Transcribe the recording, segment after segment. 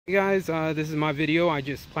Hey guys, this is my video. I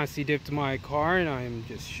just plasti dipped my car and I'm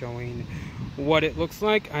just showing what it looks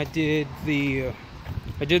like. I did the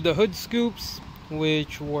hood scoops,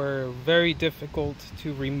 which were very difficult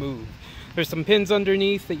to remove. There's some pins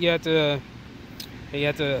underneath that you have to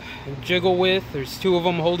jiggle with. There's two of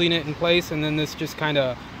them holding it in place, and then this just kind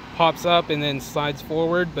of pops up and then slides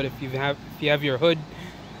forward. But if you have your hood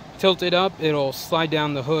tilted up, it'll slide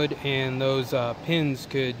down the hood, and those pins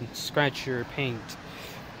could scratch your paint.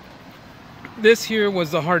 This here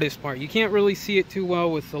was the hardest part. You can't really see it too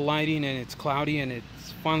well with the lighting, and it's cloudy and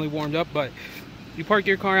it's finally warmed up, but you park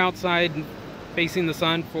your car outside facing the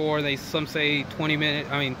sun for, some say 30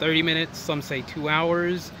 minutes, some say 2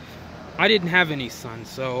 hours. I didn't have any sun,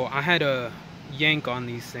 so I had to yank on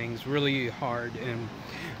these things really hard,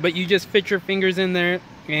 but you just fit your fingers in there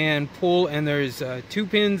and pull, and there's 2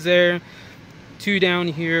 pins there, 2 down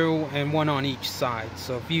here, and 1 on each side.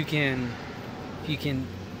 So if you can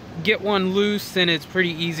get one loose, then it's pretty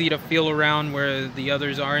easy to feel around where the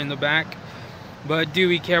others are in the back. But do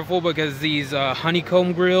be careful, because these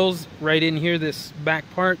honeycomb grills right in here, this back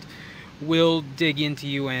part, will dig into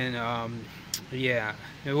you, and yeah,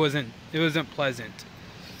 it wasn't pleasant.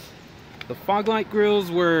 The fog light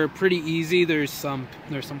grills were pretty easy. There's some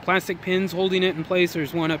plastic pins holding it in place.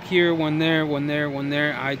 There's one up here, one there, one there, one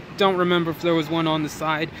there. I don't remember if there was one on the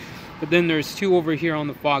side, but then there's 2 over here on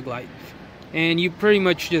the fog light. And you pretty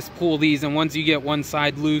much just pull these, and once you get one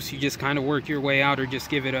side loose, you just kind of work your way out, or just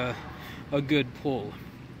give it a good pull.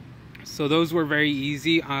 So those were very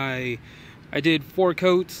easy. I did 4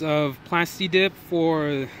 coats of Plasti dip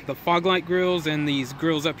for the fog light grills and these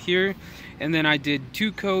grills up here, and then I did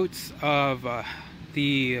 2 coats of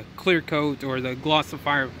the clear coat, or the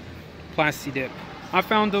glossifier Plasti dip. I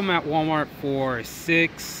found them at Walmart for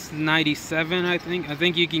 $6.97, I think. I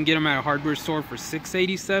think you can get them at a hardware store for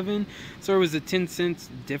 $6.87. So it was a 10-cent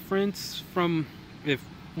difference from if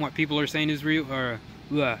what people are saying is real, or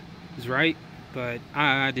is right. But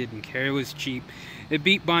I didn't care. It was cheap. It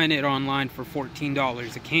beat buying it online for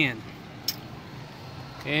 $14 a can.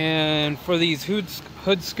 And for these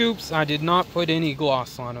hood scoops, I did not put any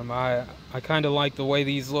gloss on them. I kind of like the way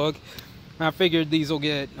these look. I figured these will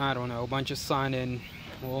get, I don't know, a bunch of sun, and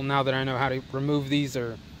well, now that I know how to remove these,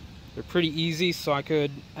 they're pretty easy, so I could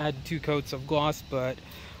add 2 coats of gloss, but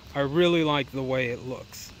I really like the way it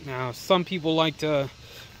looks. Now, some people like to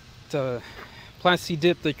Plasti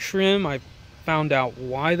dip the trim. I found out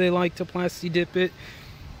why they like to Plasti dip it,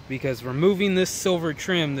 because removing this silver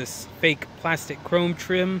trim, this fake plastic chrome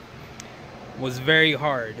trim, was very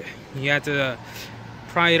hard. You had to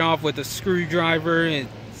pry it off with a screwdriver.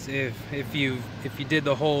 If you did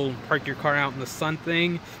the whole park your car out in the sun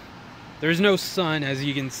thing, there's no sun, as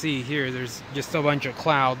you can see here. There's just a bunch of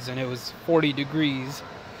clouds, and it was 40 degrees.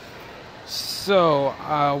 So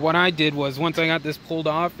what I did was, once I got this pulled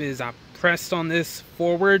off, is I pressed on this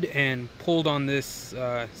forward and pulled on this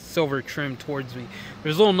silver trim towards me.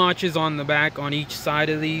 There's little notches on the back on each side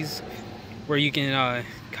of these where you can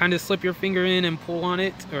kind of slip your finger in and pull on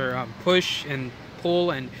it, or push and pull,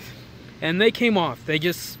 and they came off. They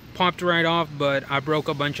just popped right off, but I broke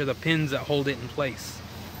a bunch of the pins that hold it in place.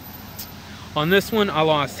 On this one, I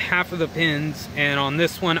lost half of the pins, and on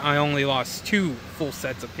this one, I only lost 2 full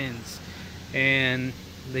sets of pins. And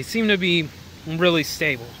they seem to be really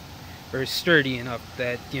stable, or sturdy enough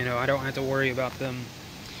that, you know, I don't have to worry about them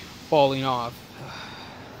falling off.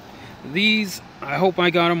 These, I hope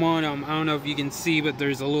I got them on. I don't know if you can see, but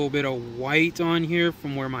there's a little bit of white on here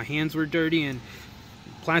from where my hands were dirty, and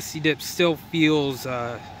Plasti dip still feels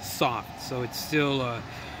soft, so it's still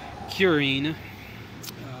curing.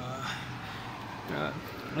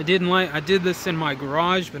 I did this in my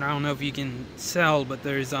garage, but I don't know if you can tell, but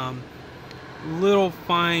there's little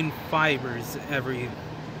fine fibers every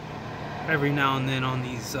now and then on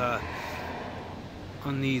these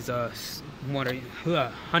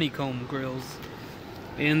honeycomb grills,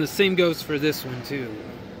 and the same goes for this one too.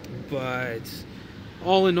 But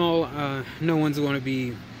all in all, no one's going to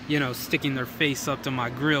be, you know, sticking their face up to my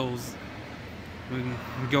grills and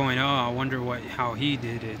going, oh, I wonder how he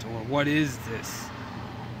did it, or what is this?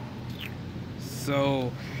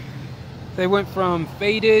 So they went from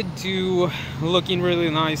faded to looking really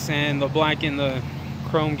nice, and the black in the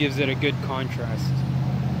chrome gives it a good contrast.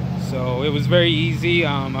 So it was very easy.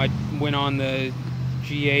 I went on the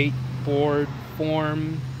G8 board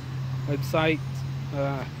form website.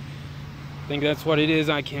 I think that's what it is.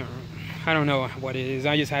 I don't know what it is.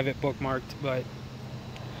 I just have it bookmarked, but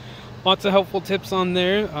lots of helpful tips on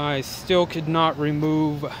there. I still could not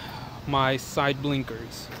remove my side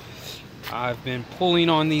blinkers. I've been pulling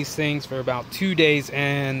on these things for about 2 days,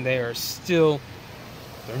 and they are still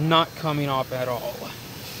They're not coming off at all.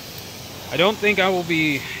 I don't think I will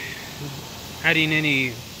be adding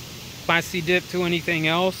any Plasti dip to anything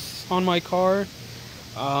else on my car.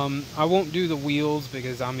 I won't do the wheels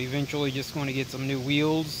because I'm eventually just going to get some new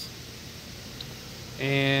wheels.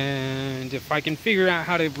 And if I can figure out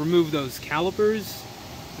how to remove those calipers,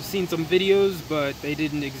 I've seen some videos, but they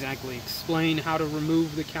didn't exactly explain how to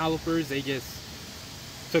remove the calipers. They just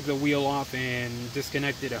took the wheel off and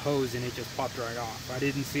disconnected a hose and it just popped right off. I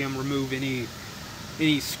didn't see them remove any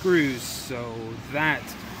screws, so that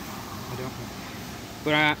I don't know.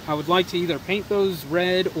 But I would like to either paint those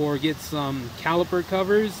red or get some caliper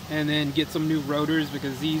covers and then get some new rotors,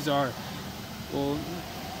 because these are, well,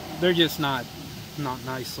 they're just not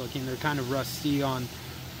nice looking. They're kind of rusty on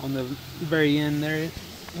the very end there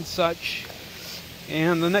and such.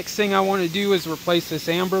 And the next thing I want to do is replace this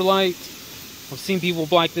amber light. I've seen people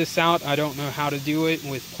black this out. I don't know how to do it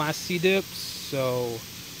with Plasti dips, so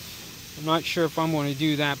I'm not sure if I'm going to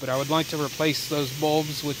do that, but I would like to replace those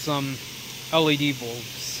bulbs with some LED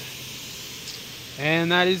bulbs.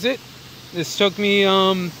 And that is it. This took me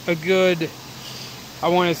a good, I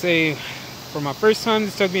want to say, for my first time,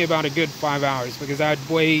 this took me about a good 5 hours, because I'd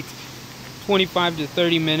wait 25 to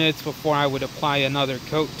 30 minutes before I would apply another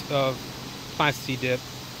coat of Plasti dip.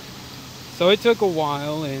 So it took a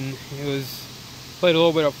while, and it was, played a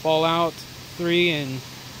little bit of Fallout 3 and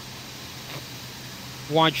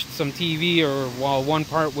watched some TV, or while one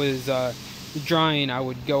part was drying, I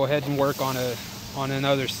would go ahead and work on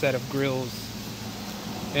another set of grills.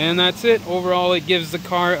 And that's it. Overall, it gives the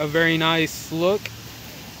car a very nice look.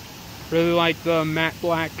 Really like the matte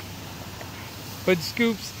black hood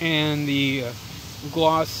scoops and the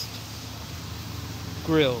glossed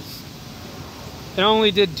grills. And I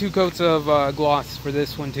only did 2 coats of gloss for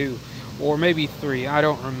this one too, or maybe 3, I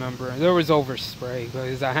don't remember. There was overspray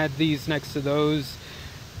because I had these next to those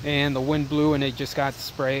and the wind blew and it just got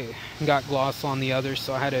gloss on the others,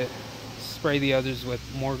 so I had to spray the others with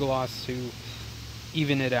more gloss to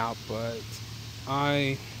even it out. But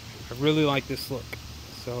I really like this look,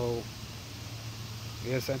 so I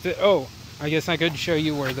guess that's it. Oh, I guess I could show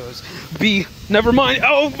you where those bee, never mind,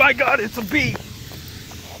 oh my god, it's a bee.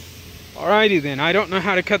 Alrighty then, I don't know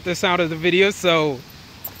how to cut this out of the video, so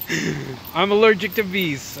I'm allergic to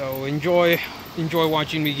bees, so enjoy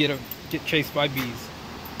watching me get chased by bees.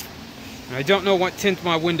 And I don't know what tint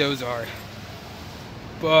my windows are,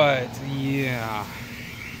 but yeah,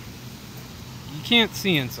 you can't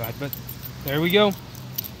see inside, but there we go.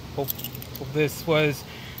 Hope this was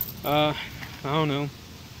I don't know, in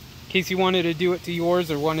case you wanted to do it to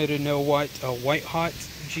yours or wanted to know what a white hot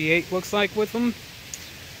G8 looks like with them.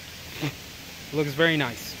 It looks very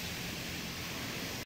nice.